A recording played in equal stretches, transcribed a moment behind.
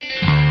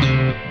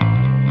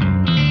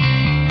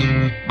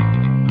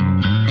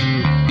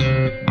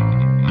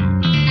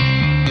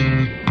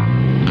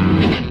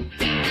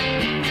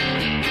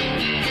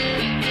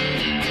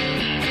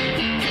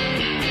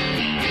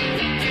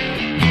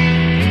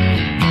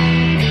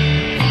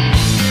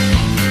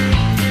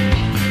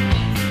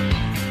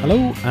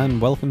Hello and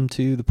welcome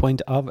to The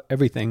Point of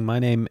Everything. My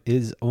name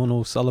is Owen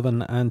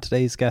O'Sullivan and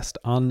today's guest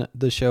on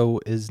the show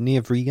is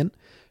Niamh Regan,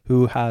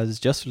 who has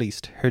just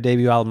released her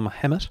debut album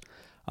Hemet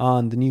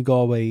on the new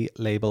Galway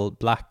label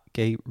Black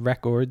Gate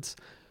Records.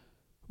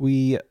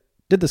 We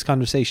did this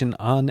conversation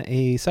on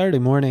a Saturday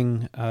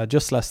morning,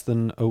 just less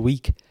than a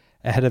week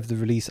ahead of the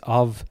release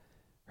of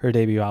her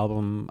debut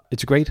album.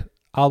 It's a great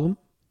album.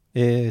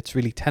 It's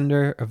really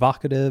tender,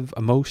 evocative,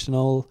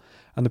 emotional,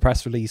 and the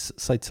press release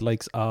cites the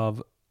likes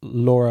of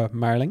Laura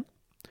Marling,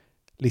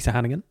 Lisa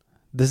Hannigan,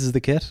 This Is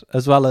the Kit,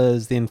 as well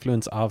as the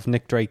influence of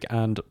Nick Drake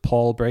and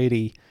Paul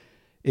Brady.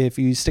 If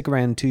you stick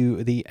around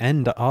to the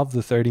end of the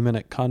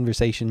 30-minute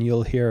conversation,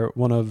 you'll hear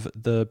one of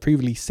the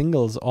pre-release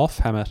singles off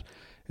Hemet.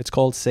 It's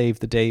called Save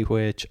the Day,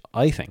 which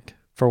I think,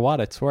 for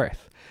what it's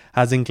worth,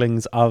 has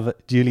inklings of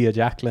Julia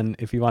Jacklin,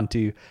 if you want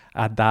to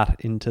add that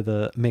into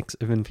the mix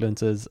of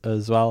influences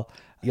as well.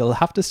 You'll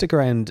have to stick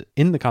around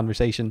in the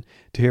conversation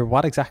to hear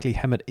what exactly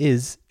Hemet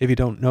is, if you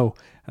don't know,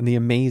 and the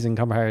amazing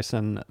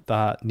comparison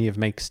that Niamh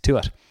makes to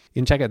it.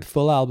 You can check out the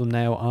full album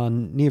now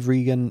on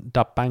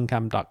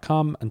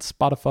niamhregan.bandcamp.com and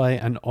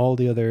Spotify and all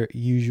the other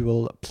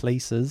usual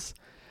places.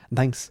 And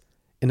thanks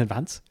in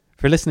advance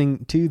for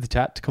listening to the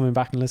chat, coming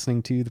back and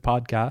listening to the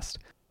podcast.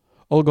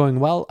 All going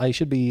well, I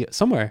should be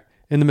somewhere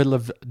in the middle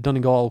of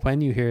Donegal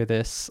when you hear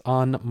this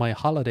on my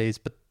holidays,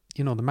 but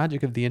you know, the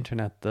magic of the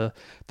internet, the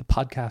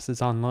podcast is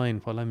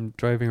online while I'm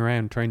driving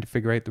around trying to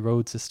figure out the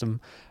road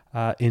system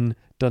in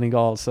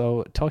Donegal.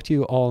 So talk to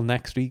you all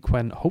next week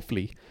when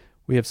hopefully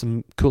we have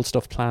some cool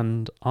stuff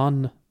planned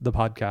on the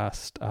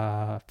podcast.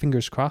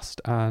 Fingers crossed,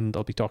 and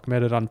I'll be talking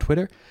about it on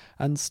Twitter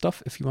and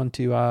stuff if you want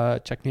to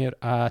check me out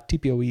at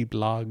TPOE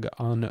blog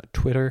on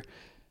Twitter.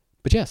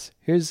 But yes,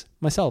 here's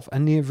myself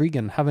and Niamh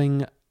Regan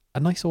having a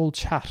nice old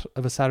chat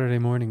of a Saturday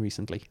morning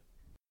recently.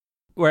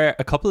 We're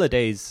a couple of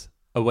days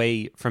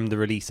away from the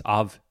release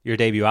of your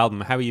debut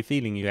album. How are you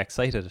feeling? Are you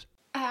excited?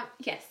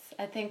 Yes,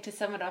 I think to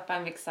sum it up,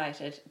 I'm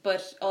excited,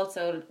 but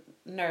also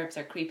nerves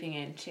are creeping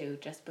in too,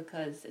 just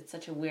because it's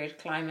such a weird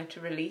climate to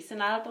release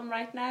an album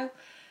right now.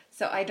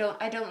 So I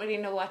don't really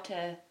know what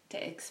to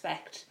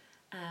expect.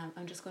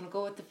 I'm just going to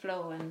go with the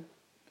flow and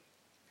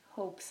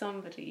hope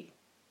somebody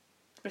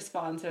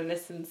responds or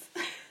listens.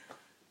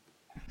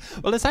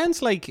 Well, it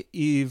sounds like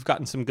you've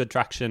gotten some good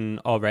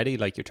traction already,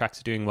 like your tracks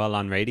are doing well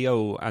on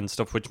radio and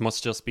stuff, which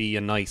must just be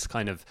a nice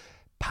kind of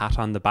pat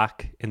on the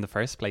back in the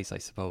first place, I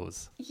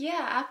suppose.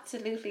 Yeah,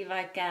 absolutely.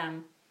 Like,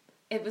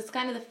 it was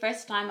kind of the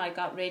first time I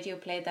got radio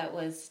play that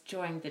was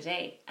during the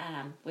day,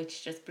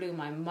 which just blew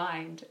my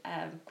mind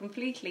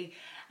completely.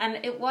 And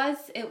it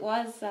was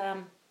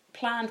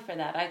planned for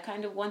that. I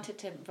kind of wanted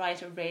to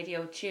write a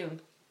radio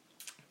tune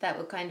that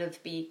would kind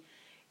of be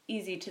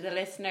easy to the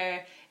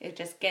listener. It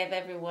just gave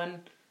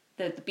everyone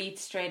the beat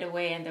straight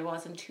away and there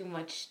wasn't too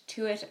much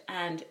to it,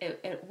 and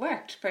it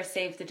worked for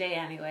Save the Day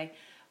anyway.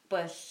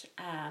 But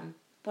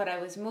what I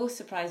was most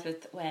surprised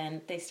with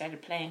when they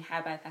started playing How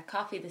About That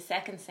Coffee, the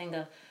second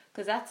single,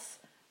 because that's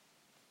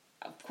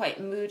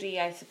quite moody,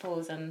 I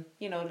suppose, and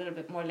you know, a little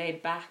bit more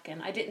laid back,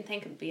 and I didn't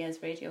think it would be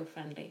as radio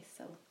friendly.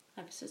 So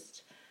I was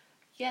just,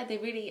 yeah, they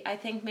really, I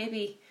think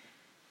maybe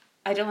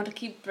I don't want to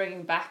keep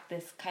bringing back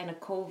this kind of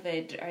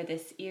COVID or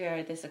this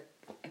era, this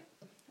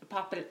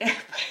popular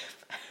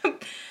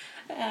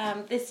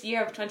this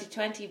year of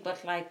 2020,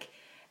 but like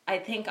I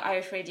think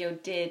Irish radio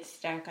did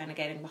start kind of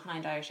getting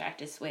behind Irish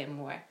artists way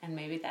more, and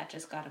maybe that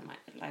just got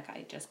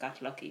I just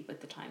got lucky with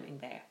the timing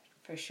there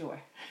for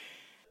sure.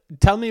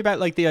 Tell me about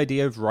like the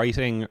idea of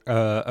writing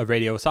a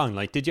radio song.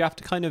 Like, did you have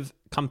to kind of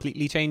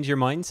completely change your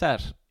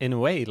mindset in a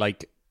way,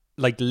 like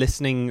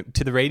listening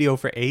to the radio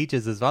for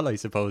ages as well, I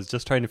suppose,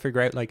 just trying to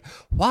figure out like,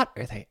 what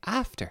are they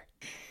after?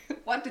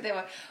 What do they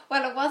want?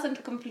 Well, it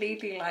wasn't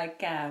completely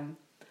like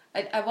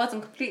I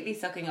wasn't completely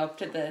sucking up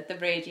to the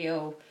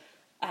radio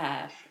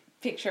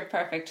picture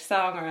perfect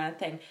song or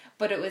anything,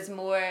 but it was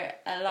more,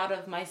 a lot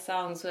of my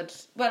songs would,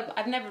 well,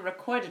 I've never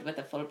recorded with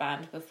a full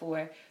band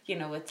before, you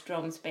know, with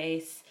drums,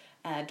 bass,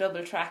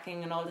 double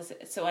tracking and all this,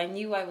 so I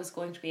knew I was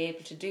going to be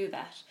able to do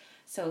that.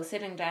 So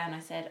sitting down, I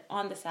said,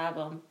 on this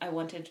album, I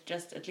wanted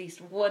just at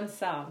least one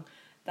song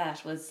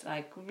that was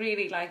like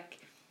really like,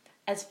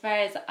 as far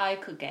as I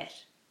could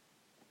get,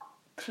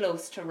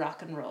 close to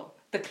rock and roll.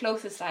 The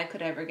closest I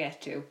could ever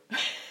get to.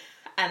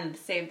 And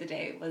Save the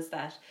Day was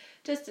that.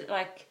 Just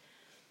like,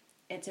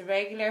 it's a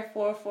regular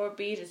 4/4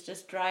 beat, it's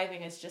just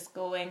driving, it's just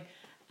going,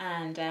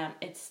 and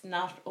it's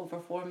not over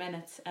 4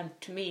 minutes. And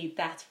to me,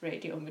 that's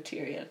radio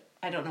material.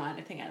 I don't know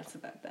anything else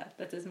about that.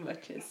 That's as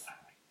much as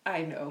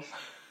I know.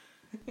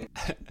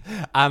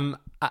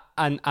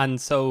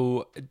 And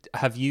so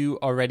have you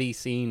already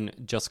seen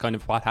just kind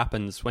of what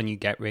happens when you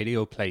get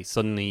radio play?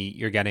 Suddenly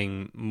you're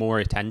getting more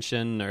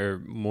attention or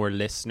more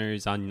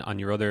listeners on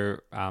your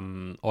other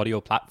audio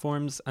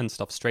platforms and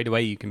stuff. Straight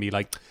away you can be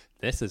like,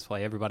 this is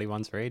why everybody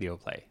wants radio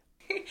play.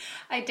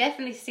 I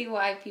definitely see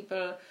why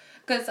people,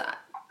 because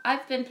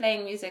I've been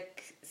playing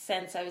music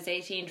since I was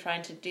 18,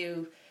 trying to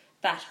do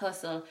that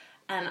hustle,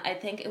 and I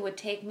think it would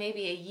take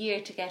maybe a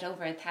year to get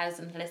over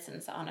 1,000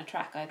 listens on a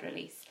track I'd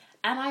release.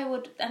 And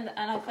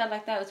I felt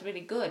like that was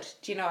really good.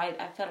 Do you know,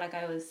 I felt like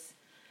I was,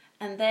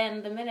 and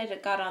then the minute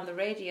it got on the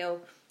radio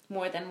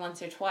more than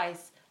once or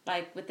twice,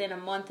 like within a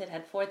month it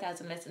had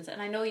 4,000 listens.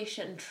 And I know you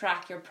shouldn't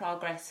track your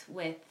progress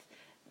with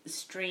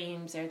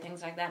streams or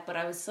things like that, but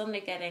I was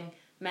suddenly getting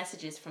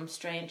messages from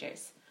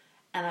strangers.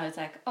 And I was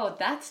like, oh,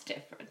 that's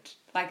different.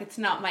 Like, it's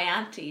not my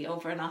auntie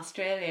over in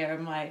Australia or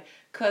my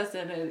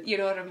cousin, you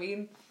know what I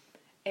mean?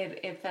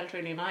 It felt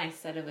really nice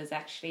that it was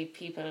actually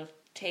people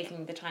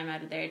taking the time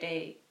out of their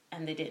day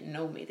and they didn't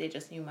know me, they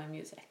just knew my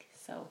music.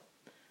 So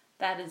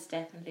that has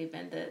definitely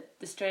been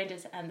the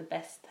strangest and the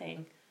best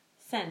thing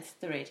since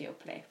the radio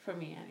play, for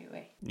me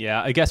anyway.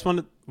 Yeah, I guess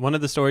one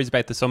of the stories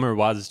about the summer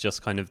was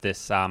just kind of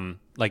this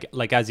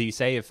like as you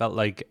say, it felt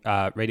like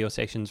radio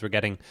stations were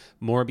getting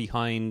more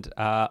behind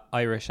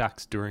Irish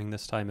acts during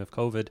this time of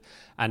COVID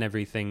and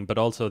everything, but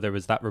also there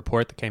was that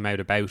report that came out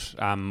about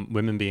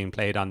women being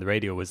played on the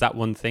radio. Was that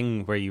one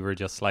thing where you were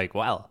just like,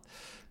 well,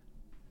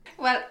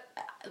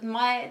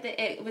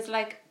 it was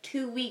like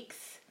 2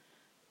 weeks.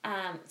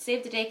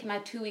 Save the Day came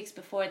out 2 weeks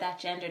before that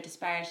gender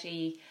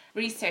disparity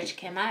research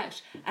came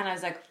out, and I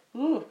was like,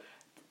 ooh,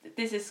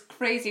 this is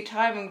crazy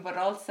timing, but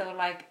also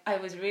like I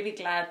was really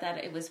glad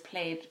that it was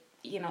played,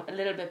 you know, a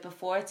little bit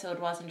before, so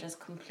it wasn't just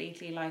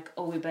completely like,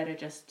 oh, we better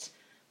just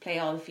play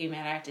all the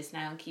female artists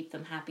now and keep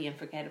them happy and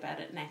forget about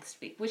it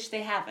next week, which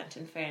they haven't,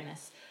 in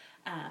fairness.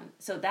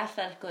 So that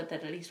felt good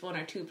that at least one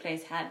or two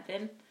plays had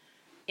been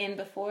in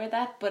before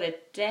that, but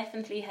it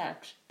definitely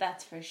helped,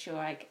 that's for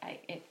sure.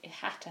 It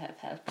had to have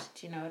helped,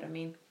 do you know what I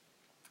mean?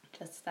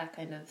 Just that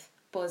kind of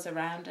buzz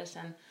around it,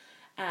 and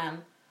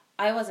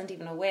I wasn't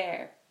even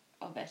aware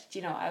of it,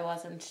 you know, I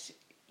wasn't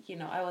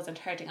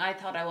hurting. I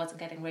thought I wasn't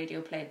getting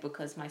radio played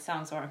because my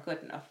songs weren't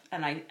good enough,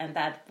 and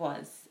that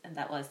was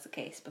the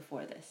case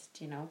before this,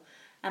 you know,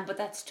 but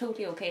that's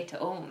totally okay to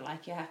own.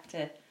 Like, you have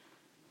to,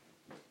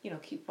 you know,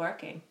 keep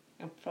working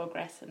and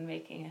progress and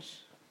making it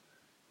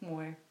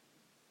more.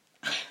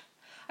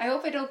 I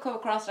hope I don't come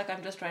across like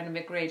I'm just trying to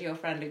make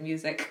radio-friendly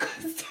music,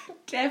 because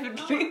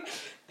definitely.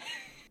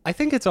 I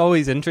think it's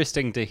always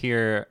interesting to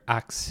hear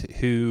acts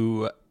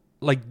who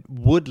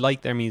would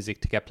like their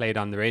music to get played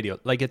on the radio.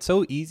 Like, it's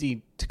so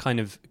easy to kind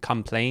of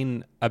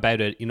complain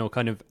about it, you know,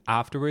 kind of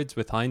afterwards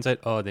with hindsight.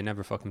 Oh, they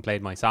never fucking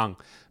played my song.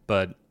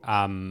 But,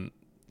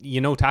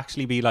 you know, to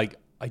actually be like,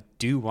 I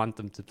do want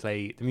them to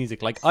play the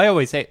music. Like, I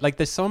always say, like,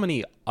 there's so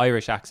many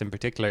Irish acts in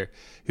particular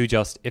who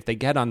just, if they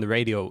get on the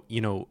radio,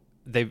 you know,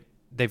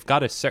 they've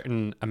got a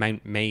certain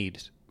amount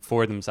made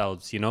for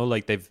themselves, you know,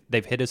 like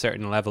they've hit a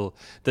certain level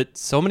that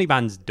so many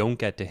bands don't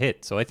get to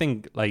hit. So I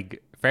think,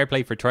 like, fair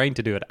play for trying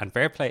to do it, and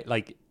fair play,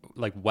 like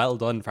well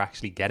done for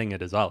actually getting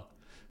it as well.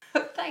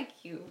 Thank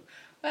you.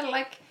 Well,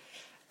 like,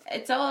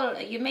 it's all,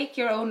 you make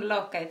your own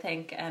luck, I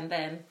think, and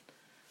then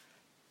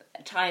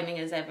timing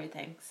is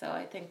everything. So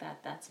I think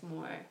that's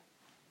more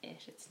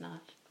it. It's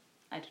not,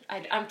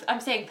 I'm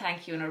saying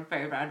thank you in a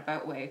very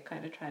roundabout way,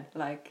 kind of trying to,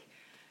 like,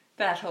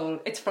 that whole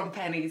it's from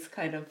pennies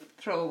kind of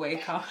throwaway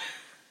comment.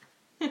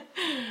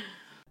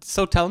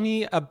 So tell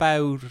me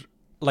about,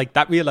 like,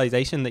 that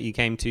realization that you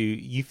came to.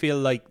 You feel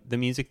like the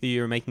music that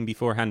you were making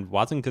beforehand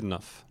wasn't good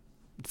enough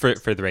for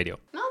the radio?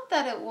 Not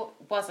that it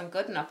wasn't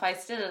good enough.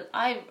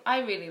 I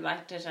really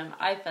liked it, and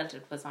I felt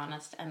it was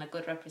honest and a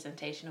good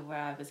representation of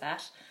where I was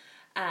at.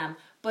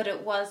 But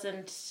it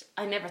wasn't,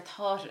 I never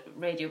thought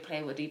radio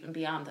play would even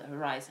be on the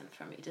horizon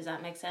for me. Does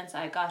that make sense?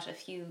 I got a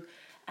few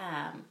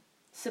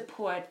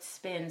support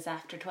spins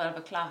after 12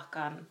 o'clock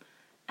on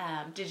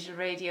digital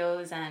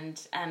radios,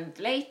 and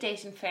late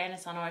date, in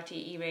fairness, on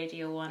RTE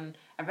Radio 1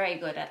 are very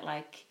good at,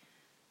 like,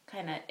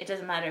 kind of, it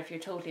doesn't matter if you're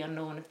totally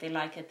unknown, if they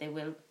like it they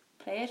will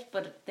play it,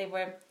 but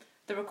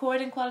the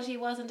recording quality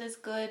wasn't as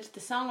good. The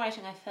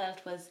songwriting, I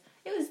felt, was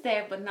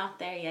there but not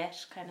there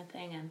yet, kind of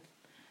thing,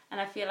 and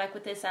I feel like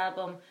with this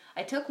album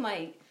I took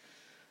my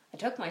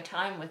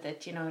time with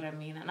it, you know what I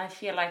mean, and I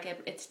feel like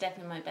it's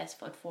definitely my best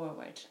foot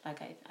forward.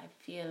 Like, I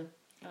feel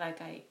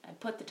like I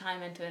put the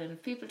time into it, and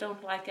if people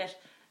don't like it,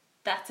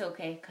 that's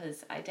okay,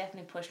 because I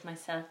definitely pushed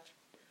myself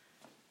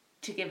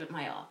to give it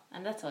my all,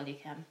 and that's all you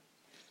can.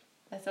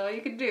 That's all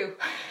you can do.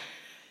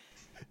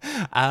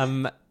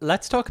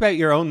 Let's talk about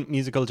your own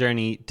musical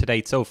journey to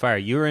date so far.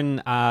 You're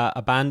in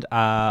a band,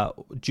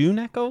 June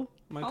Echo?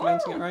 Am I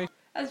pronouncing it right?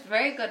 That's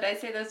very good. I'd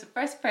say that's the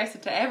first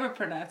person to ever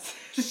pronounce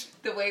it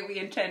the way we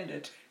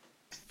intended.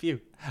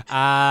 Phew.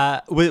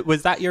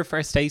 Was that your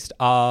first taste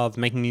of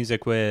making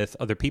music with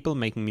other people,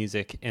 making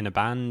music in a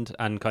band,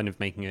 and kind of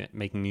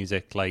making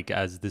music like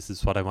as this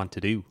is what I want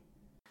to do?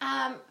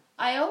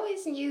 I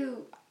always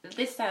knew,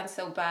 this sounds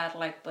so bad,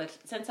 like, but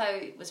since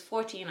I was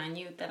 14, I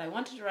knew that I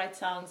wanted to write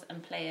songs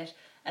and play it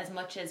as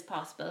much as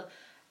possible.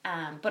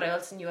 But I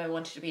also knew I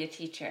wanted to be a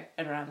teacher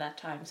at around that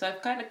time. So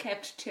I've kind of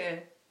kept to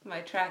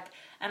my track,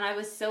 and I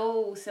was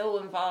so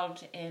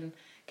involved in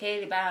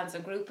Céilí bands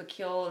and group of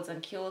Ceols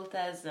and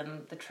Ceoltas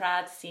and the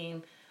trad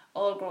scene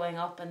all growing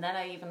up, and then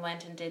I even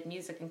went and did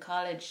music in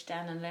college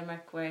down in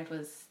Limerick, where it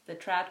was the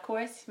trad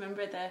course.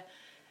 Remember the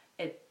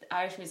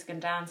Irish Music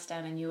and Dance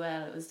down in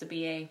UL? It was the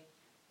BA.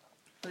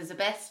 It was the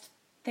best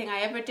thing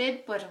I ever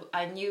did, but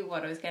I knew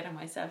what I was getting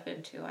myself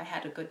into. I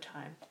had a good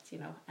time, you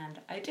know, and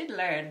I did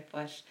learn,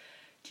 but,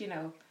 you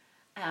know,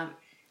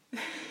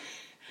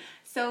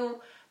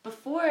 so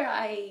before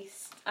I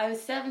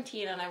was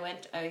 17 and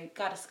I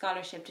got a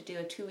scholarship to do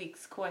a 2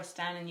 weeks course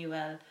down in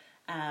UL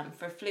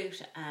for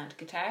flute and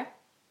guitar,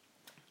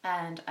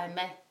 and I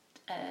met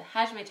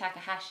Hajime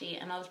Takahashi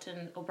and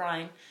Alton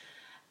O'Brien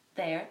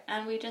there,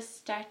 and we just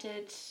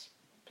started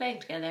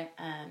playing together.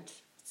 And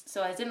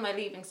so I was in my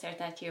leaving cert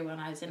that year when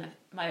I was in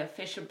my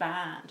official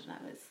band, and I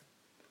was,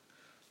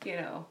 you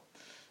know,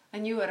 I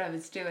knew what I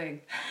was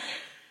doing.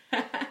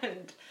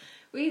 And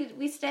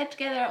we stayed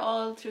together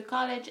all through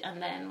college,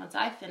 and then once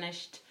I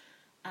finished,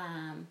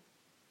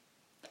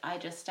 I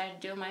just started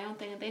doing my own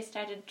thing, and they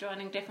started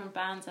joining different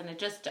bands, and it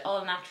just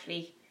all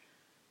naturally,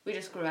 we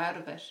just grew out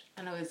of it,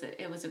 and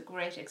it was a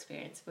great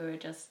experience. We were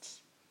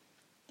just,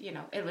 you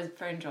know, it was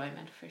for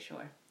enjoyment for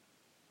sure.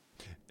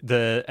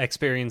 The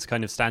experience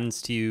kind of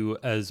stands to you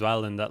as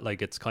well, in that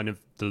like it's kind of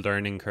the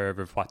learning curve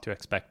of what to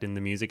expect in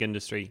the music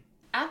industry.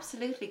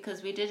 Absolutely,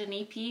 because we did an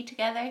EP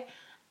together,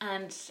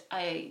 and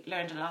I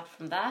learned a lot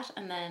from that,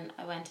 and then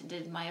I went and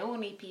did my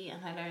own EP,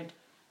 and I learned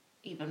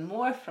even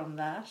more from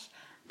that.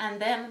 And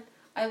then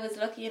I was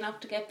lucky enough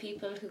to get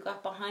people who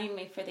got behind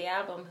me for the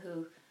album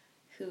who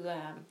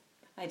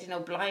I don't know,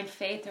 blind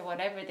faith or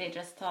whatever, they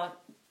just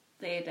thought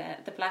the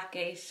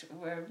Blackgate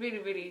were really,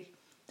 really,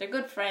 they're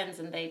good friends,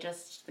 and they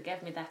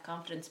gave me that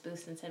confidence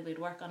boost and said we'd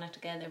work on it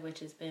together, which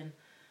has been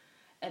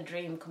a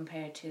dream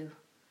compared to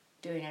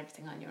doing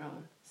everything on your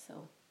own.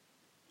 So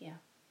yeah,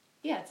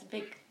 it's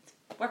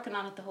working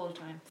on it the whole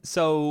time.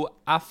 So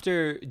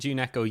after June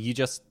Echo, you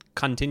just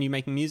continue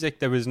making music?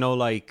 There was no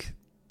like,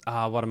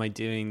 what am I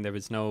doing? There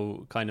was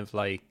no kind of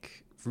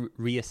like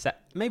reassess.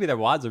 Maybe there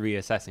was a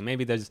reassessing.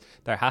 Maybe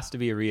there has to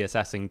be a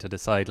reassessing to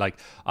decide like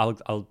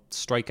I'll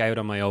strike out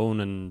on my own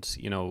and,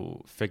 you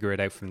know, figure it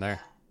out from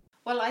there.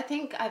 Well, I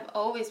think I've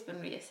always been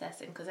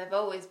reassessing, because I've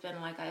always been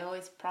like, I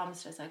always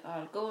promised, I was like, oh,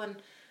 I'll go and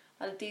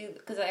I'll do,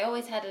 because I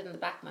always had it in the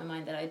back of my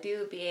mind that I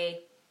do a BA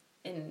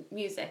in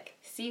music,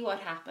 see what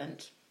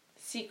happened,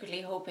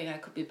 secretly hoping I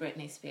could be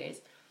Britney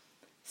Spears,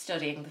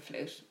 studying the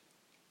flute,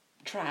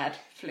 trad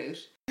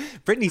flute.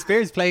 Britney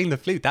Spears playing the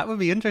flute, that would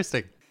be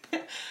interesting.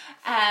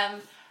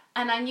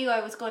 And I knew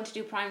I was going to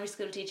do primary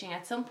school teaching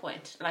at some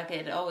point. Like,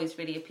 it always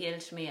really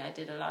appealed to me. I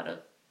did a lot of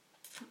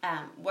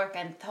work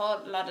and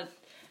taught a lot of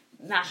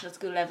national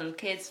school level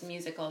kids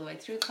music all the way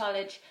through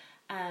college,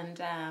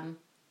 and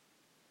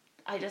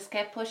I just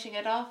kept pushing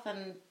it off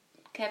and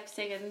kept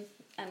singing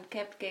and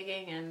kept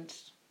gigging, and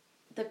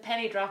the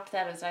penny dropped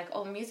that I was like,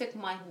 oh, music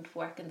mightn't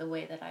work in the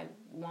way that I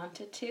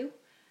wanted to,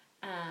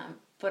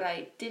 but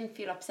I didn't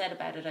feel upset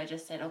about it. I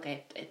just said,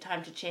 okay,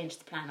 time to change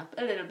the plan up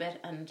a little bit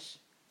and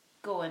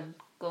go and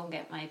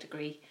get my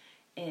degree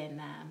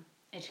in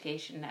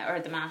education now, or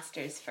the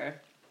masters for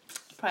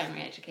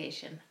primary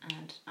education,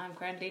 and I'm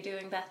currently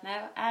doing that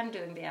now and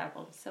doing the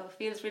album, so it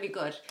feels really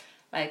good.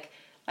 Like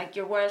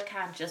your world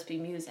can't just be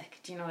music,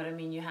 do you know what I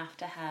mean? You have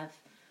to have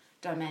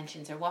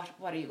dimensions, or what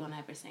are you going to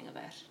ever sing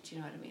about, do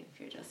you know what I mean? If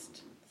you're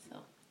just, so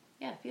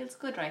yeah, it feels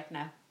good right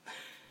now.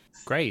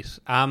 Great.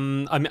 I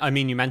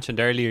mean, you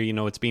mentioned earlier, you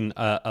know, it's been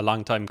a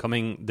long time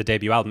coming, the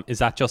debut album. Is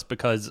that just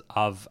because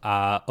of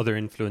other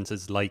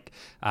influences, like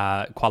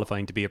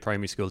qualifying to be a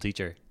primary school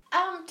teacher?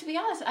 To be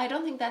honest, I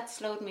don't think that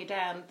slowed me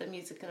down, the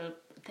musical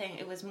thing.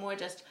 It was more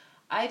just,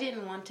 I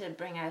didn't want to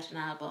bring out an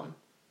album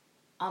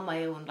on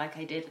my own like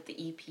I did at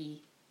the EP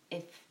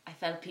if I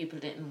felt people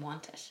didn't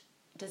want it.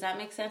 Does that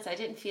make sense? I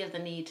didn't feel the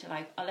need to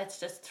like, oh, let's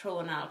just throw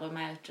an album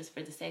out just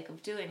for the sake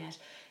of doing it.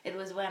 It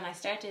was when I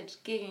started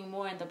gigging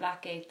more in the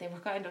Blackgate, they were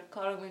kind of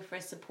calling me for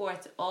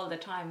support all the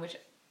time, which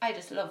I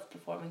just loved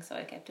performing, so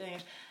I kept doing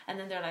it. And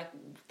then they're like,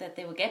 that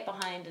they would get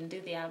behind and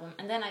do the album.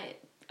 And then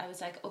I was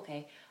like,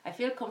 okay, I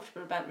feel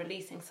comfortable about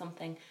releasing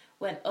something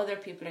when other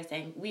people are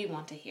saying, we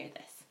want to hear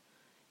this.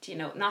 Do you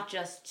know, not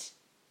just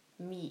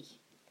me.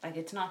 Like,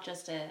 it's not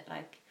just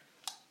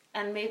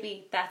and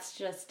maybe that's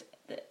just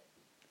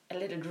a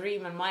little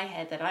dream in my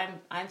head that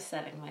I'm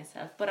selling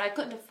myself. But I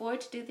couldn't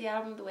afford to do the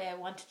album the way I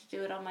wanted to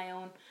do it on my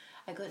own.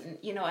 I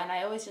couldn't, you know, and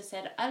I always just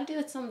said, I'll do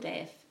it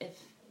someday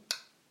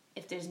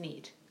if there's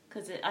need.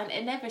 Because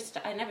I never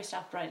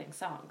stopped writing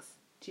songs,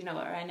 do you know,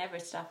 or I never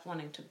stopped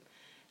wanting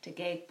to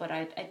gig, but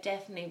I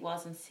definitely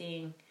wasn't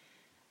seeing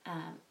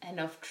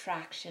enough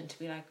traction to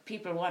be like,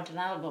 people want an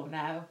album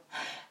now.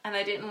 And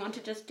I didn't want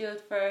to just do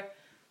it for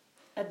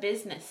a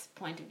business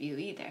point of view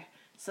either.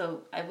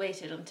 So I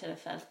waited until it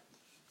felt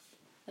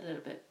a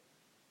little bit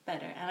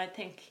better, and I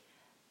think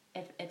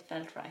it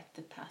felt right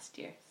the past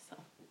year, so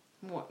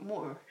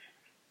more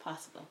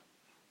possible.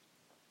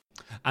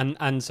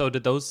 And so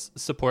did those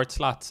support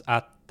slots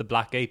at the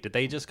Blackgate, did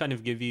they just kind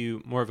of give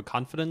you more of a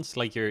confidence,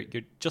 like you're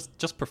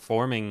just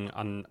performing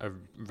on a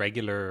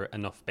regular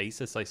enough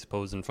basis, I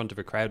suppose, in front of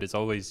a crowd is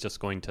always just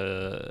going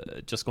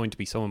to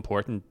be so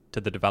important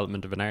to the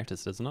development of an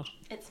artist, isn't it?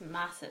 It's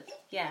massive,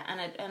 yeah.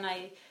 And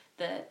I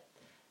the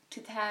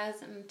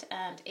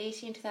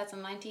 2018,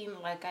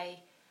 2019, like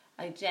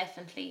I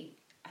definitely,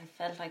 I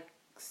felt like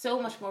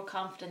so much more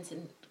confident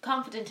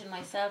in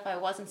myself. I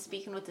wasn't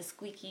speaking with a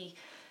squeaky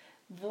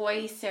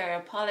voice or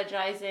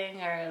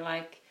apologizing or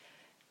like,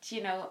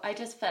 you know, I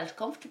just felt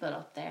comfortable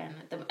up there.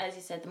 And as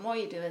you said, the more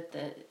you do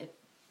it,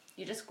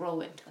 you just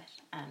grow into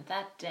it, and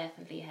that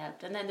definitely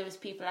helped. And then there was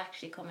people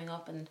actually coming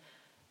up and,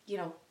 you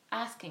know,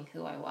 asking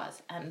who I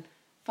was and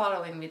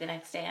following me the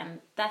next day, and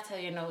that's how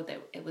you know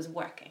that it was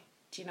working.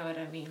 Do you know what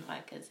I mean?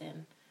 Like, as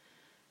in,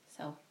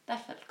 so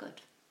that felt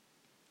good.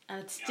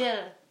 And it's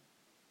still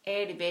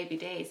early baby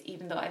days,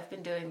 even though I've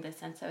been doing this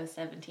since I was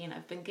 17.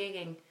 I've been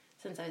gigging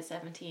since I was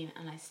 17,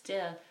 and I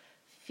still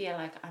feel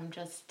like I'm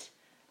just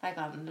like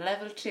on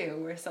level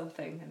 2 or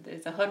something, and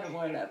there's 100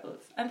 more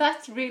levels. And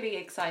that's really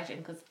exciting,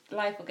 because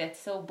life would get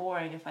so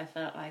boring if I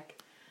felt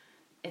like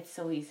it's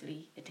so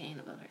easily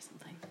attainable or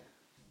something.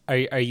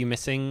 Are you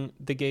missing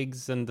the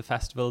gigs and the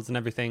festivals and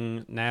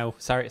everything now?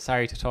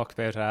 Sorry to talk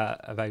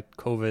about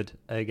COVID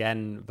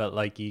again, but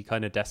like, you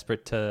kind of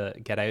desperate to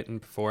get out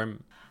and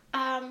perform?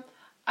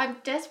 I'm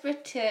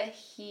desperate to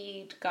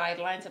heed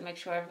guidelines and make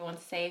sure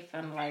everyone's safe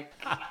and like.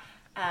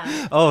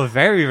 Oh,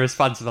 very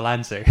responsible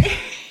answer.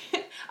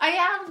 I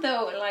am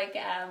though, like,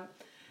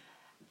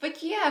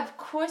 but yeah, of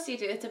course you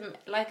do. It's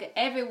like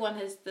everyone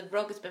the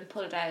rug has been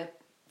pulled out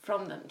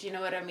from them. Do you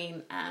know what I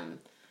mean?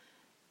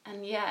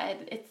 And yeah,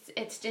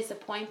 it's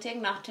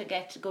disappointing not to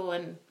get to go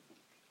and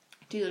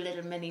do a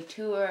little mini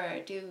tour or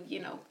do, you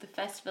know, the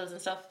festivals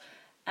and stuff.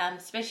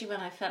 Especially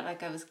when I felt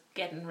like I was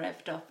getting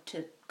revved up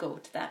to go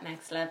to that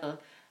next level.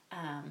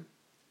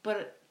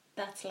 But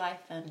that's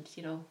life, and,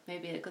 you know,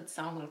 maybe a good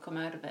song will come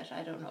out of it.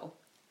 I don't know.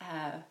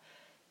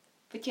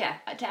 But yeah,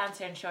 to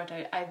answer in short,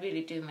 I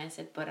really do miss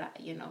it. But,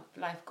 you know,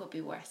 life could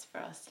be worse for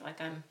us. Like,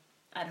 I'm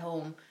at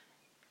home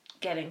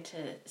getting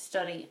to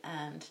study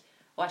and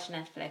watch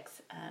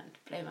Netflix and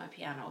play my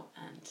piano,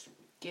 and,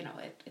 you know,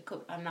 it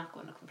could. I'm not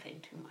going to complain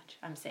too much.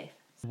 I'm safe.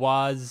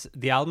 Was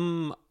the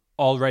album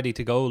all ready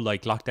to go?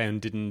 Like,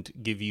 lockdown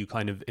didn't give you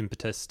kind of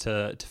impetus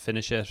to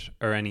finish it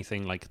or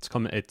anything? Like,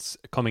 it's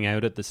coming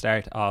out at the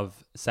start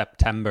of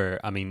September.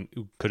 I mean,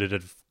 could it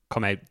have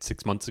come out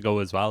 6 months ago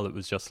as well? It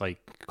was just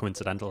like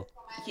coincidental.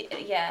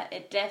 Yeah,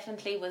 it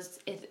definitely was.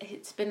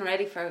 It's been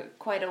ready for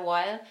quite a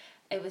while.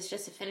 It was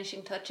just the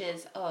finishing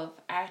touches of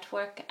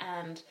artwork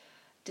and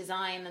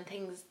design and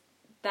things,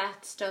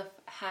 that stuff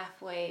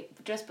halfway,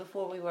 just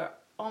before we were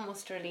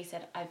almost to release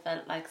it. I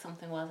felt like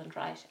something wasn't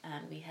right,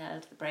 and we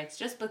held the brakes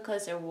just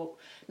because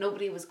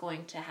nobody was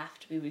going to have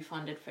to be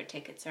refunded for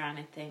tickets or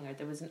anything, or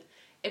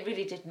it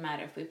really didn't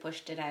matter if we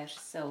pushed it out.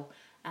 So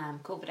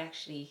COVID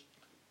actually,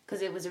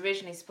 because it was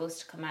originally supposed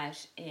to come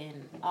out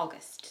in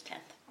August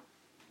 10th,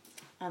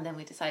 and then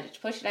we decided to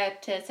push it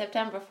out to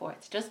September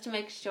 4th just to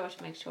make sure.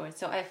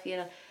 So I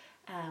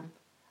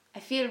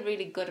feel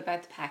really good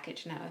about the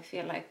package now. I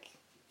feel like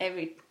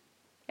every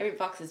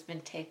box has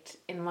been ticked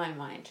in my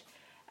mind,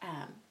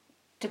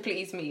 to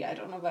please me. I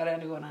don't know about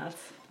anyone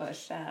else,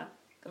 but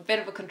a bit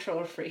of a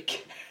control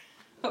freak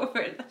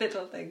over the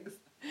little things.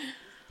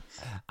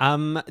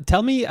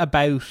 Tell me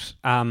about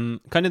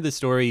kind of the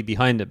story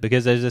behind it,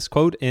 because there's this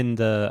quote in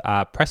the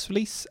press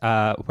release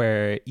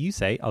where you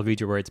say, I'll read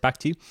your words back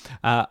to you.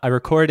 I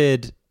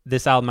recorded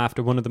this album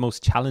after one of the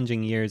most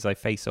challenging years I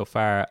faced so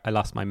far. I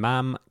lost my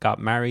mum, got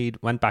married,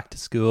 went back to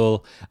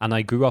school, and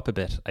I grew up a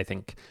bit, I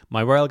think.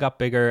 My world got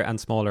bigger and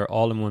smaller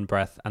all in one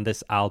breath, and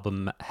this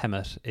album,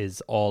 Hemet, is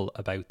all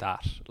about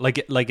that.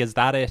 Like, is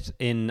that it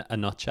in a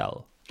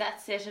nutshell?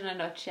 That's it in a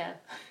nutshell.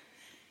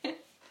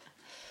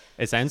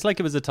 It sounds like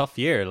it was a tough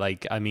year.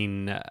 Like, I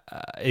mean,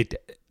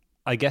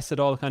 I guess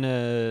it all kind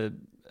of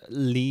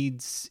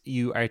leads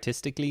you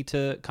artistically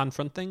to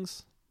confront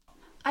things.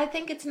 I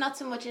think it's not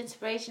so much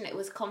inspiration, it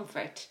was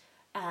comfort.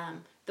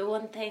 The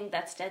one thing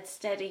that's dead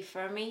steady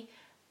for me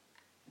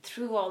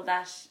through all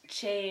that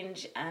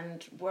change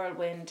and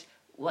whirlwind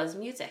was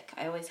music.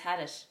 I always had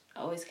it.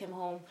 I always came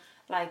home,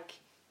 like,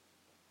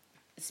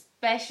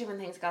 especially when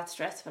things got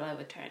stressful, I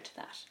would turn to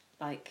that.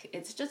 Like,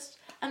 it's just,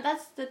 and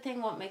that's the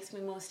thing what makes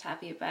me most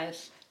happy about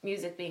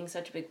music being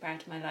such a big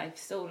part of my life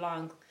so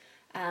long.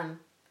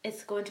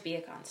 It's going to be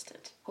a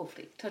constant,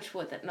 hopefully. Touch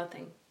wood that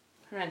nothing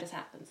horrendous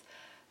happens.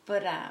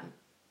 But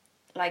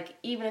like,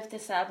 even if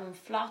this album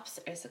flops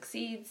or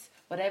succeeds,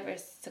 whatever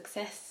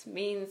success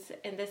means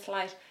in this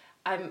light,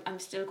 I'm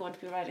still going to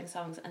be writing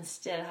songs and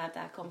still have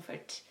that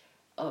comfort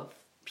of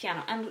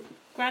piano. And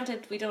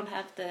granted, we don't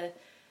have the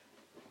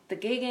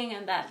gigging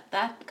and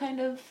that kind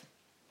of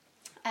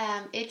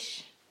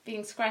itch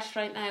being scratched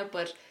right now,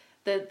 but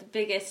the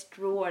biggest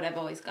reward I've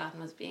always gotten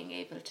was being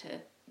able to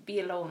be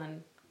alone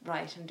and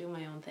write and do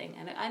my own thing.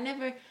 And I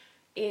never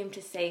aim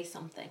to say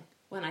something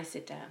when I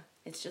sit down.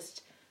 It's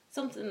just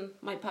something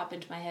might pop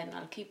into my head, and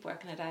I'll keep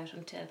working it out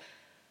until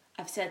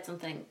I've said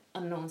something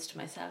unknowns to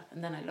myself,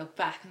 and then I look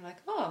back and I'm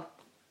like, oh,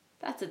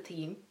 that's a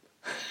theme.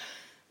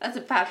 That's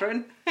a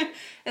pattern.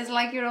 It's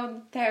like your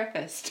own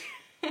therapist.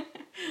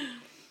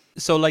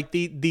 So, like,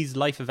 these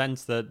life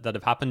events that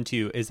have happened to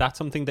you, is that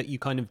something that you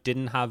kind of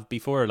didn't have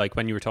before? Like,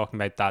 when you were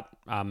talking about that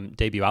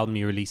debut album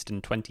you released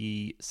in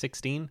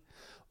 2016,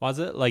 Was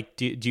it? Like,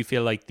 do you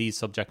feel like these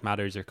subject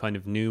matters are kind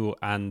of new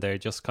and they're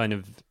just kind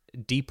of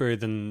deeper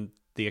than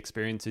the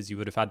experiences you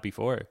would have had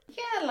before?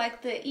 Yeah,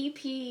 like the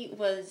EP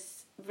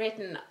was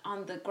written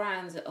on the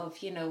grounds of,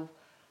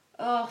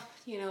 oh,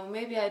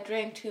 maybe I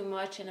drank too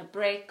much in a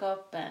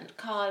breakup and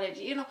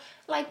college,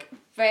 like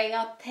very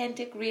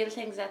authentic, real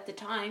things at the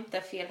time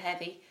that feel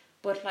heavy,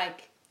 but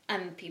like,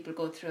 and people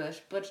go through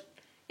it, but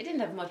it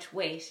didn't have much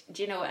weight,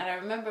 and I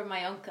remember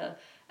my uncle,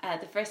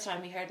 the first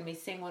time he heard me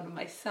sing one of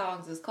my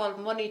songs, it was called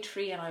Money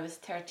Tree, and I was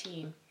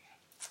 13,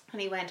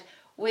 and he went,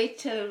 wait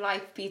till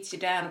life beats you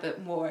down a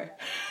bit more.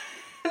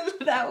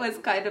 That was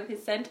kind of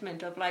his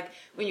sentiment of like,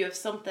 when you have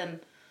something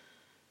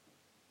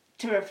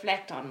to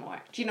reflect on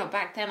more.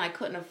 Back then I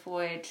couldn't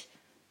afford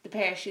the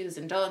pair of shoes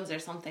and Duns or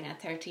something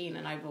at 13,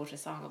 and I wrote a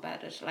song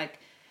about it. Like,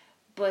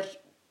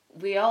 but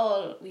we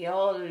all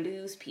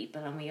lose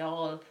people, and we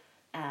all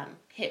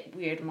hit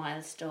weird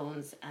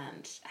milestones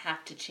and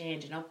have to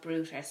change and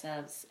uproot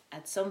ourselves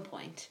at some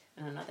point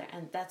and another.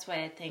 And that's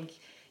why I think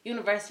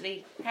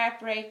universally,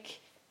 heartbreak,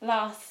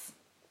 loss,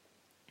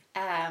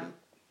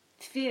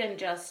 feeling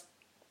just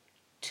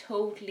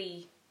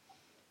totally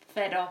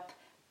fed up,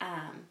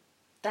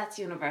 that's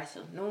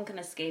universal. No one can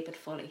escape it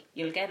fully.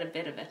 You'll get a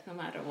bit of it no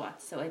matter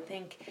what. So I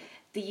think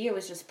the year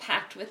was just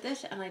packed with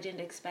it, and I didn't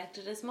expect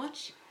it as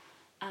much,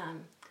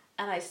 and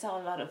I saw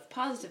a lot of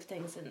positive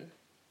things in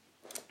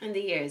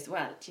the year as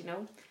well,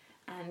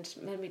 and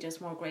made me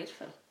just more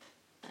grateful.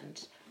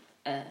 And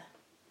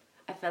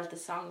I felt the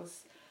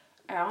songs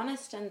are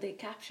honest and they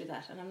capture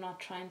that, and I'm not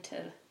trying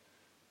to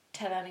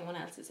tell anyone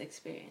else's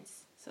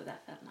experience, so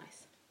that felt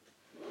nice.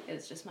 It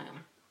was just my own.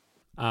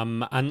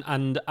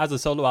 And as a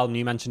solo album,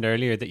 you mentioned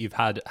earlier that you've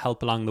had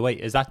help along the way.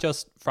 Is that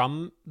just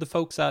from the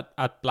folks at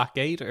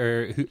Blackgate,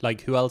 or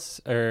who else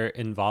are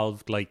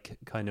involved, like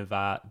kind of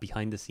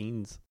behind the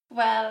scenes?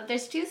 Well,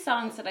 there's 2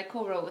 songs that I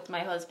co-wrote with my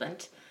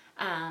husband,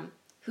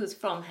 who's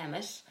from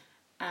Hemet,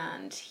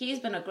 and he's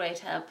been a great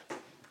help.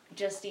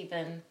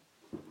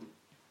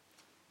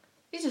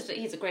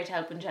 He's a great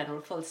help in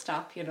general. Full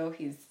stop.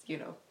 He's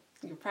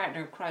your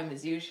partner in crime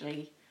is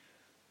usually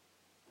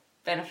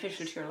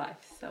beneficial to your life.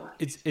 So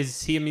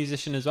is he a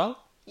musician as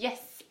well?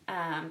 Yes,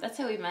 that's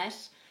how we met.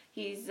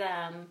 He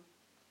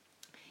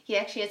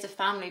actually has a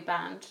family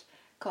band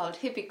called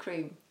Hippie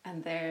Cream,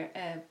 and they're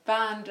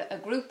a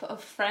group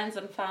of friends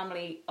and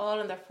family, all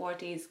in their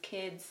 40s,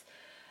 kids,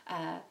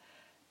 that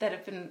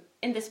have been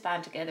in this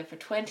band together for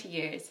 20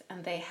 years,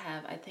 and they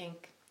have, I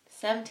think,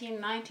 17,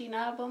 19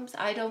 albums.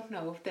 I don't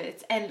know.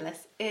 It's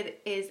endless.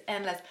 It is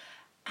endless.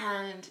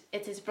 And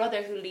it's his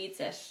brother who leads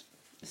it.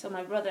 So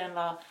my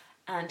brother-in-law,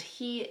 and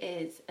he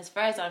is, as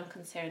far as I'm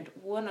concerned,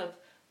 one of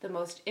the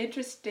most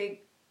interesting,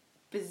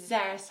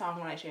 bizarre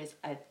songwriters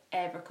I've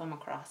ever come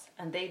across.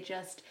 And they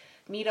just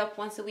meet up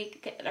once a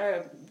week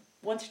or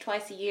once or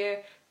twice a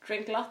year,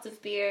 drink lots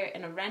of beer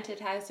in a rented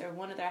house or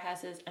one of their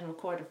houses, and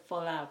record a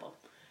full album.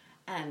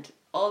 And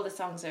all the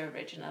songs are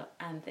original,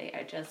 and they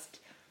are just,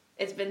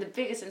 it's been the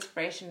biggest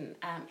inspiration,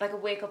 like a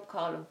wake-up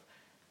call of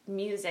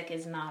music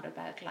is not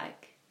about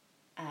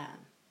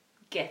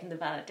getting the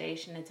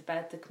validation, it's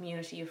about the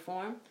community you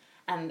form.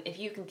 And if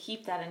you can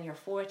keep that in your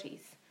 40s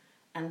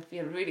and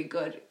feel really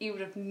good,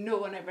 even if no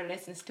one ever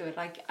listens to it,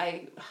 like,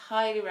 I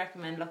highly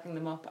recommend looking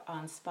them up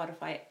on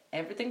Spotify.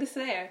 Everything is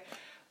there,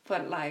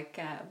 but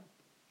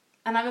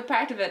and I'm a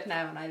part of it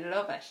now, and I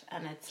love it.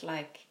 And it's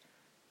like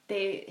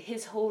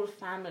his whole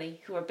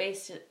family, who are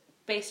based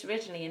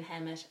originally in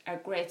Hemet, are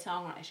great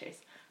songwriters,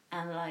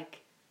 and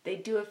they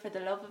do it for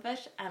the love of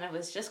it. And it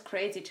was just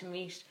crazy to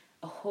meet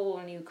a whole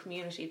new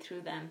community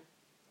through them,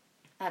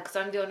 because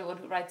I'm the only one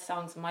who writes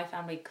songs in my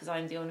family, because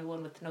I'm the only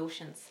one with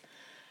notions.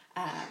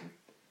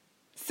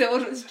 So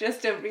it was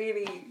just a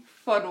really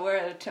fun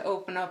world to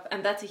open up,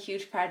 and that's a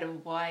huge part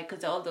of why,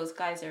 because all those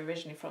guys are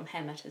originally from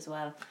Hemet as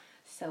well.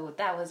 So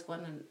that was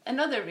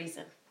another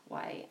reason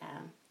why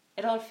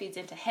it all feeds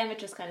into Hemet.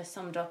 Just kind of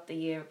summed up the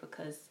year,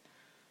 because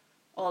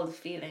all the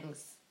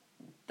feelings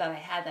that I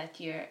had that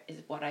year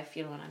is what I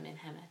feel when I'm in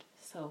Hemet.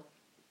 So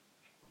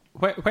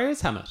where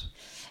is Hemet?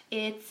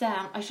 It's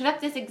I should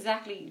have this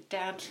exactly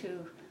down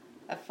to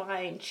a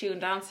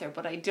fine-tuned answer,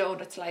 but I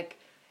don't.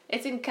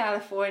 It's in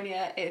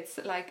California. It's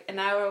like an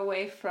hour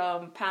away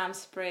from Palm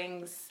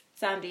Springs,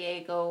 San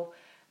Diego,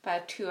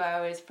 about 2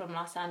 hours from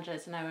Los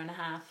Angeles, an hour and a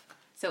half.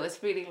 So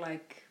it's really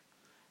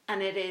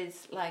and it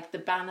is like the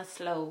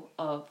Banaslow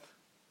of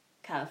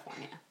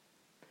California.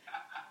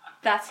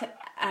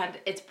 And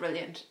it's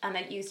brilliant. And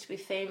it used to be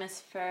famous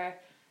for,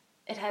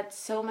 it had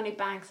so many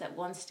banks at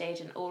one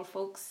stage in old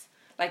folks.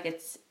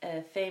 It's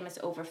a famous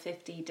over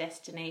 50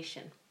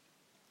 destination.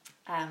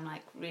 And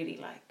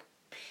really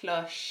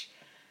plush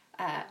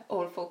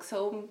old folks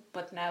home,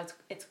 but now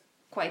it's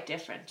quite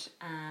different.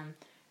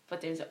 But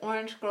there's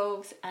orange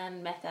groves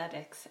and meth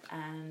addicts,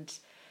 and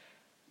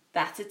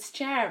that's its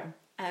charm,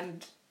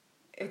 and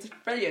it's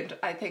brilliant.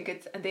 I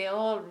think and they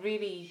all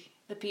really,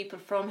 the people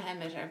from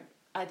Hemet are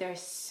either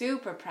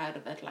super proud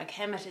of it, like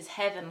Hemet is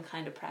heaven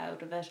kind of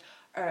proud of it,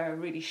 or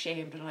really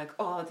shamed and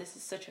oh, this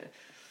is such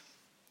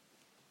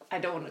a I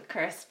don't want to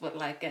curse, but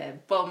like a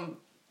bum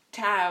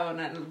town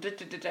and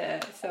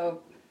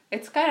so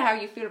it's kind of how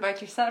you feel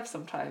about yourself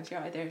sometimes.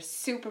 You're either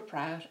super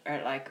proud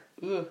or like,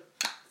 ugh.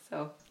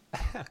 So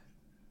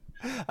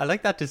I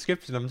like that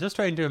description. I'm just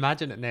trying to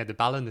imagine it now, the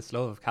balance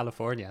low of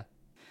California.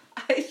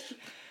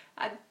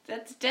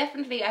 That's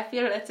definitely, I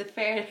feel it's a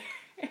fair,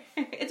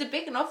 it's a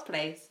big enough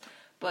place,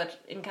 but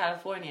in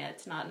California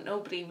it's not.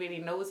 Nobody really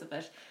knows of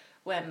it.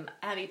 When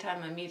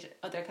anytime I meet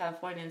other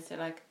Californians, they're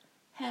like,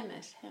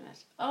 Hemet.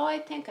 Oh, I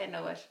think I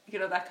know it. You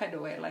know, that kind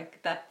of way,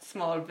 like that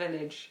small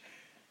village.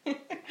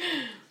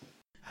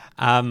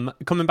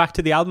 Coming back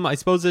to the album, I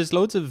suppose there's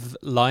loads of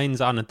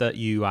lines on it that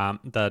you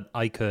that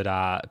I could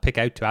pick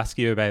out to ask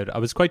you about. I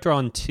was quite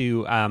drawn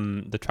to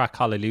the track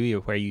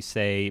Hallelujah, where you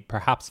say,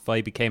 perhaps if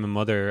I became a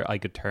mother I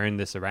could turn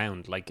this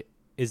around. Like,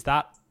 is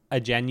that a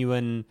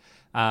genuine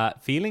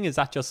feeling? Is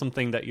that just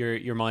something that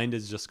your mind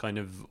is just kind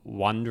of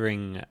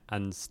wandering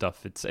and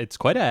stuff? It's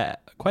quite a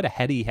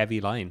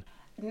heavy line.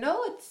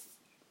 No, it's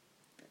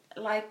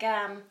like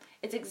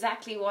it's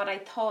exactly what I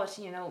thought.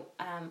 You know,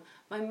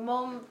 my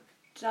mum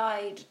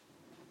died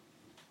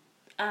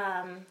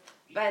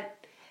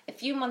but a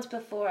few months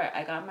before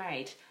I got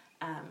married,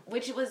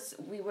 which was,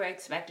 we were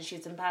expected. She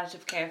was in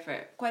palliative care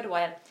for quite a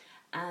while,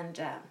 and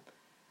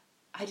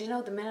I don't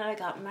know, the minute I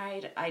got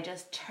married I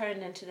just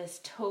turned into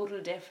this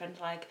total different,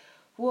 like,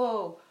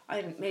 whoa,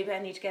 maybe I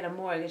need to get a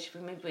mortgage,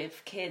 maybe we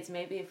have kids,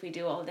 maybe if we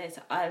do all this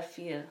I'll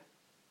feel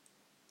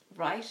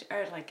right,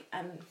 or like,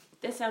 and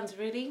this sounds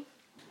really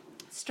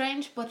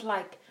strange, but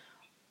like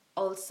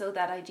also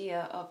that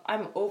idea of,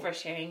 I'm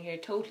oversharing here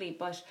totally,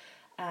 but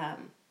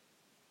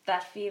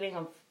that feeling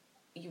of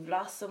you've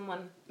lost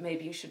someone,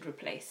 maybe you should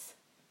replace.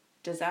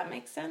 Does that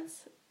make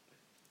sense?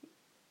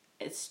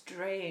 It's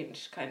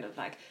strange, kind of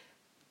like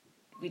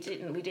we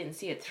didn't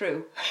see it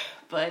through,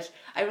 but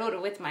I wrote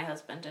it with my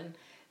husband, and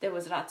there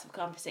was lots of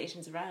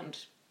conversations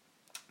around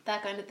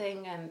that kind of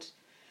thing, and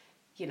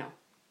you know,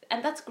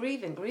 and that's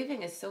grieving.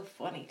 Grieving is so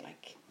funny,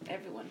 like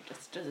everyone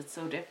just does it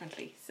so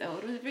differently. So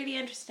it was really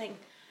interesting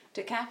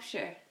to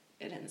capture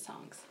it in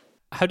songs.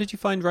 How did you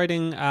find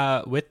writing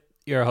with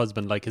your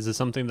husband? Like, is it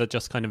something that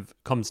just kind of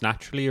comes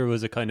naturally, or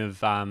was it kind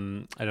of I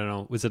don't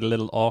know, was it a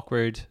little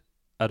awkward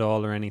at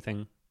all or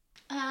anything?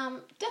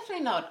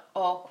 Definitely not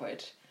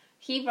awkward.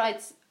 He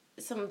writes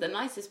some of the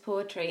nicest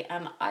poetry,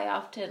 and I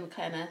often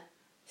kind of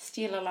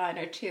steal a line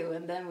or two,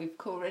 and then we've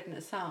co-written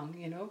a song,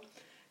 you know,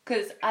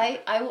 because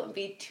I wouldn't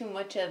be too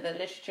much of a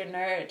literature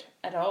nerd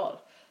at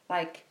all.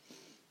 Like,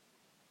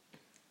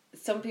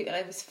 some people,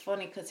 it was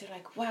funny because they're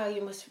like, wow,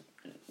 you must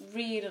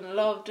read and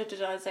love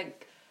I was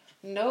like,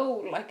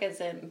 no, like, as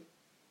in,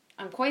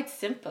 I'm quite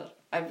simple.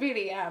 I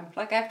really am.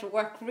 Like, I have to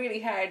work really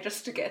hard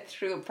just to get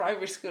through a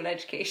primary school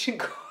education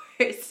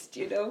course,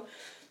 you know.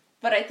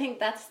 But I think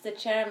that's the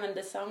charm and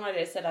the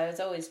songwriters that I was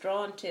always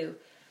drawn to.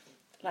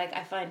 Like,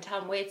 I find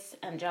Tom Waits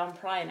and John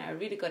Prine are a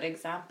really good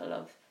example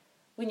of,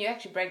 when you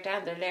actually break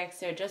down their lyrics,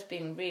 they're just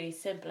being really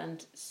simple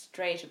and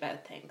straight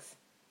about things.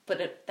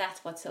 But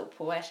that's what's so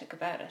poetic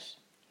about it.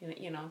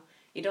 You know,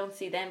 you don't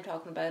see them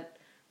talking about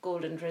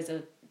golden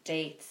drizzle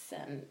dates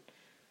and,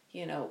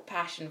 you know,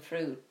 passion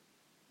fruit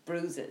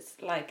bruises.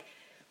 Like,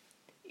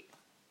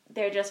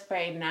 they're just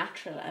very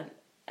natural,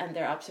 and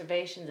their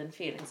observations and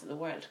feelings of the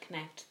world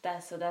connect.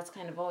 So that's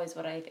kind of always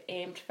what I've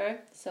aimed for.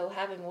 So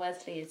having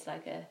Wesley is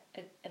like a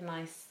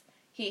nice,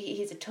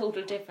 he's a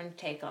total different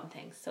take on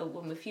things. So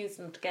when we fuse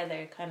them together,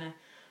 it kind of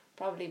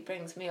probably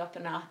brings me up a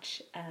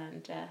notch,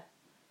 and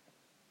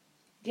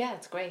yeah,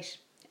 it's great.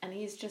 And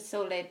he's just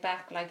so laid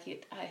back, like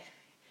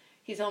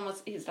he's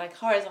like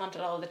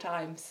horizontal all the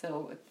time,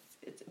 so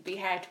it'd be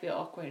hard to be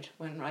awkward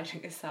when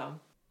writing a song.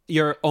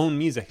 Your own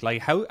music,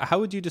 like how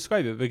would you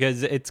describe it?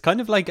 Because it's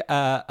kind of like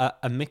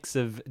a mix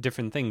of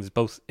different things,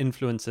 both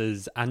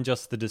influences and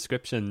just the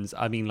descriptions.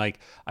 I mean, like,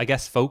 I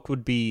guess folk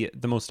would be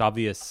the most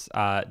obvious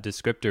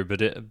descriptor,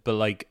 but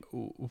like,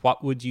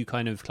 what would you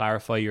kind of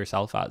clarify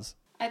yourself as?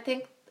 I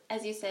think,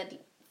 as you said,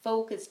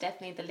 folk is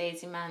definitely the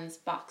lazy man's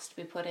box to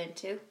be put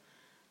into.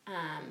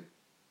 And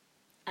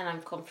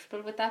I'm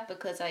comfortable with that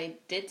because I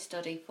did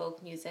study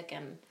folk music,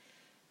 and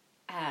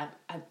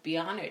I'd be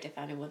honoured if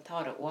anyone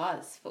thought it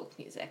was folk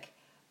music.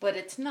 But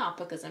it's not,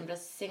 because I'm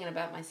just singing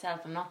about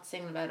myself. I'm not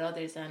singing about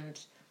others and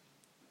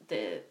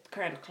the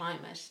current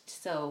climate.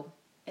 So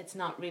it's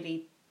not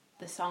really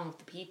the song of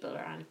the people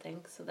or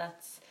anything. So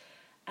that's...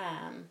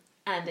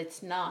 and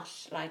it's not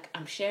like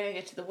I'm sharing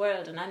it to the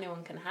world and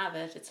anyone can have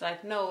it. It's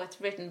like, no,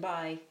 it's written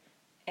by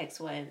X,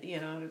 Y, you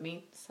know what I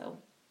mean? So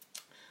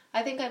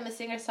I think I'm a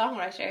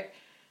singer-songwriter,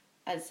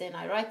 as in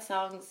I write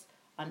songs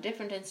on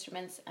different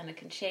instruments, and it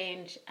can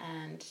change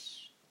and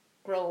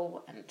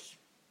grow, and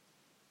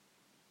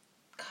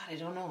God, I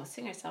don't know, a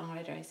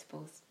singer-songwriter, I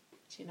suppose.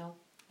 You know,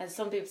 as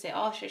some people say,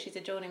 oh sure, she's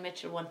a Joni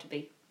Mitchell want to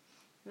be.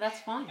 And that's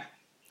fine.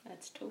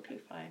 That's totally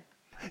fine.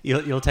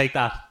 You'll take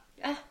that.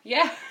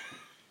 Yeah.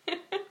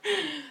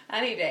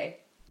 Any day.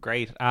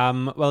 Great.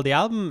 Well, the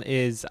album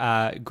is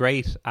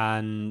great,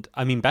 and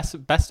I mean,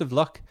 best of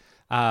luck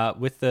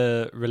with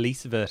the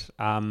release of it.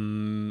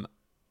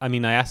 I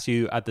mean, I asked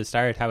you at the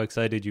start how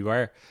excited you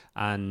were,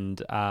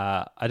 and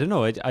I don't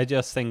know. I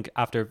just think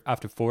after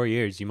 4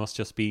 years, you must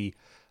just be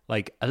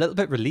like a little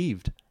bit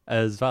relieved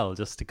as well,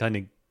 just to kind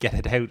of get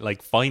it out.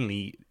 Like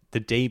finally, the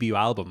debut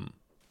album.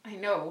 I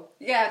know.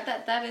 Yeah,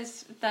 that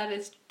is.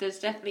 There's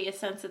definitely a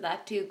sense of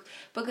that too,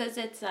 because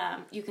it's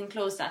you can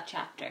close that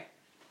chapter.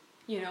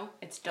 You know,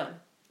 it's done,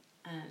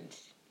 and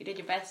you did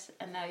your best,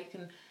 and now you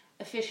can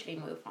officially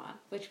move on,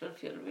 which will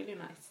feel really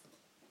nice.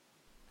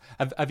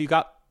 Have you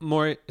got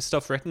more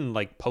stuff written,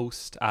 like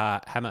post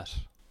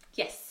Hemet?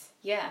 Yes,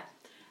 yeah,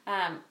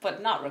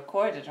 but not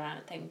recorded or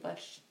anything, but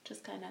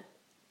just kind of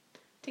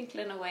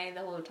tinkling away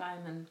the whole time,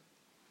 and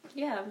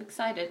yeah, I'm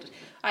excited.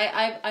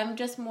 I'm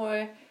just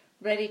more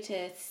ready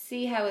to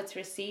see how it's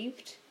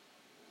received,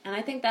 and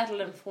I think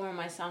that'll inform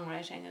my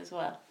songwriting as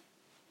well.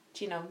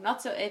 You know,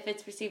 not so if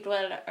it's received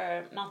well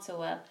or not so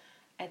well.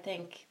 I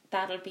think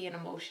that'll be an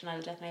emotion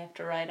I'll definitely have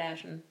to write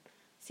out and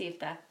see if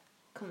that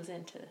comes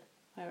into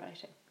my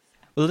writing.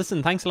 Well,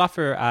 listen, thanks a lot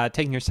for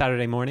taking your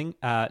Saturday morning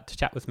to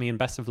chat with me, and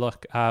best of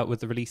luck with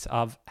the release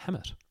of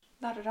Hemet.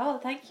 Not at all,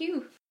 thank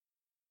you.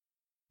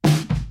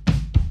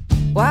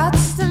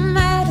 What's the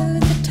matter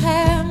with the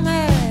time?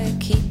 I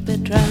keep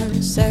it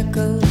run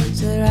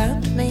circles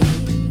around me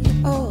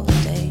all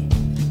day.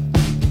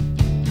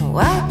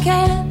 Why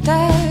can't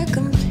I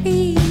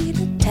complete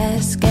a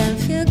task and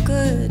feel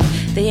good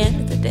at the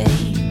end of the day?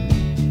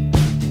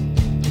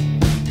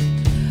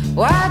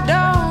 Why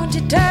don't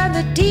you turn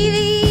the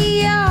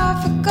TV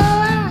off or go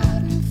out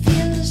and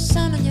feel the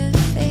sun on your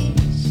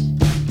face?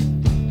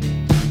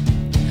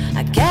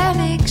 I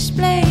can't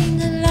explain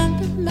the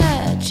lump in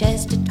my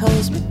chest. It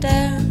holds me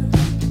down,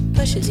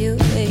 pushes you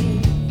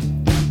away.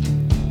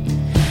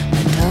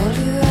 I told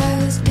you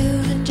I was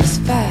doing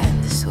just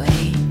fine this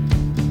way.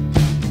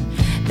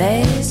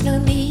 There's no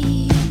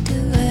need to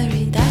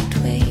worry that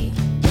way.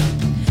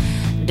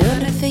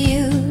 Doing it for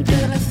you,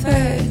 doing it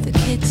for the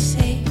kids'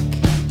 sake.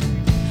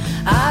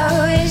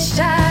 I wish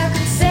I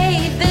could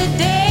save the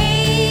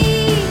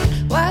day.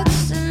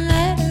 What's the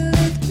matter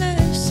with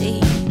mercy?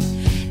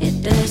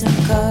 It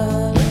doesn't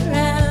call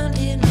around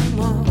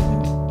anymore.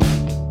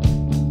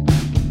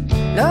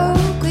 No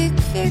quick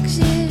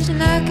fixes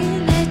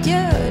knocking at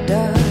your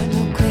door.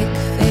 No quick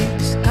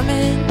fix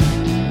coming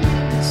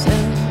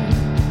soon.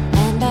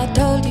 And I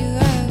told you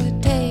I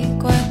would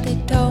take what they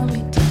told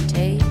me to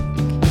take,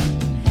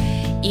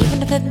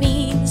 even if it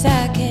means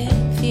I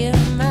can't feel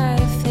my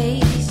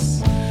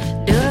face.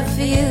 Do it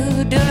for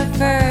you, do it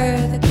for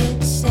the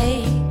kids'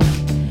 sake.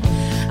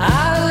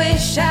 I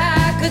wish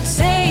I could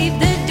save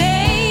the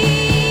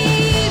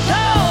day.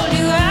 Told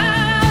you I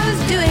was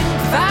doing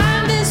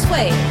fine this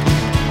way,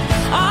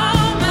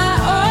 on my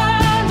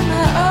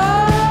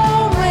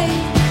own way.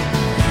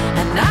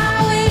 And I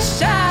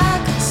wish I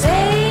could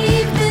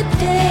save the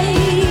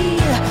day,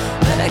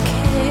 but I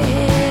can't.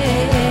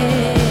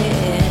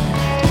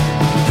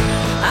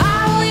 I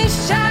wish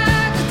I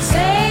could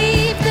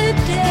save the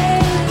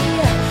day,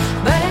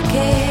 but I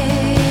can't.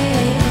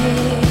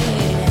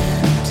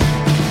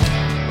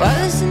 What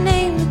was the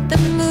name of the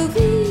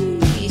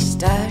movie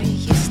star you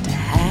used to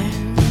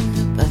hang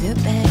above your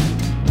bed?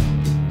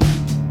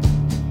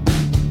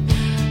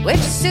 Which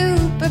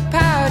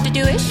superpower did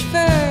you wish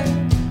for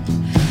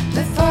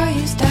before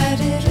you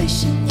started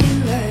wishing you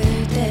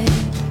were dead?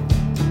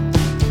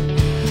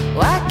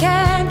 Why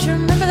can't you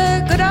remember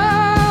the good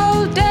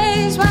old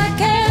days? Why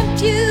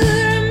can't you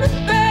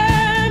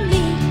remember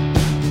me?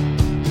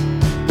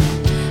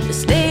 The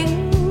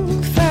sting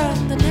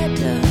from the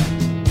nettle,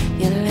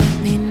 you left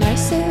me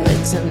nicer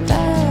with some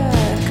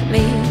dark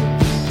leaves.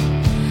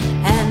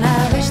 And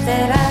I wish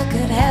that I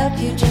could help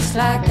you just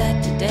like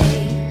that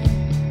today.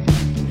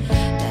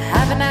 To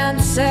have an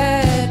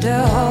answer, to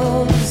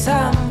hold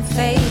some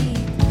faith.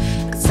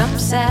 'Cause some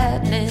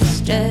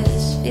sadness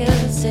just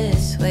feels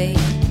this way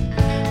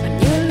when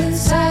you lose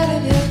sight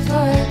of your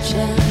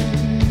fortune.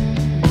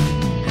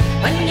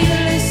 When you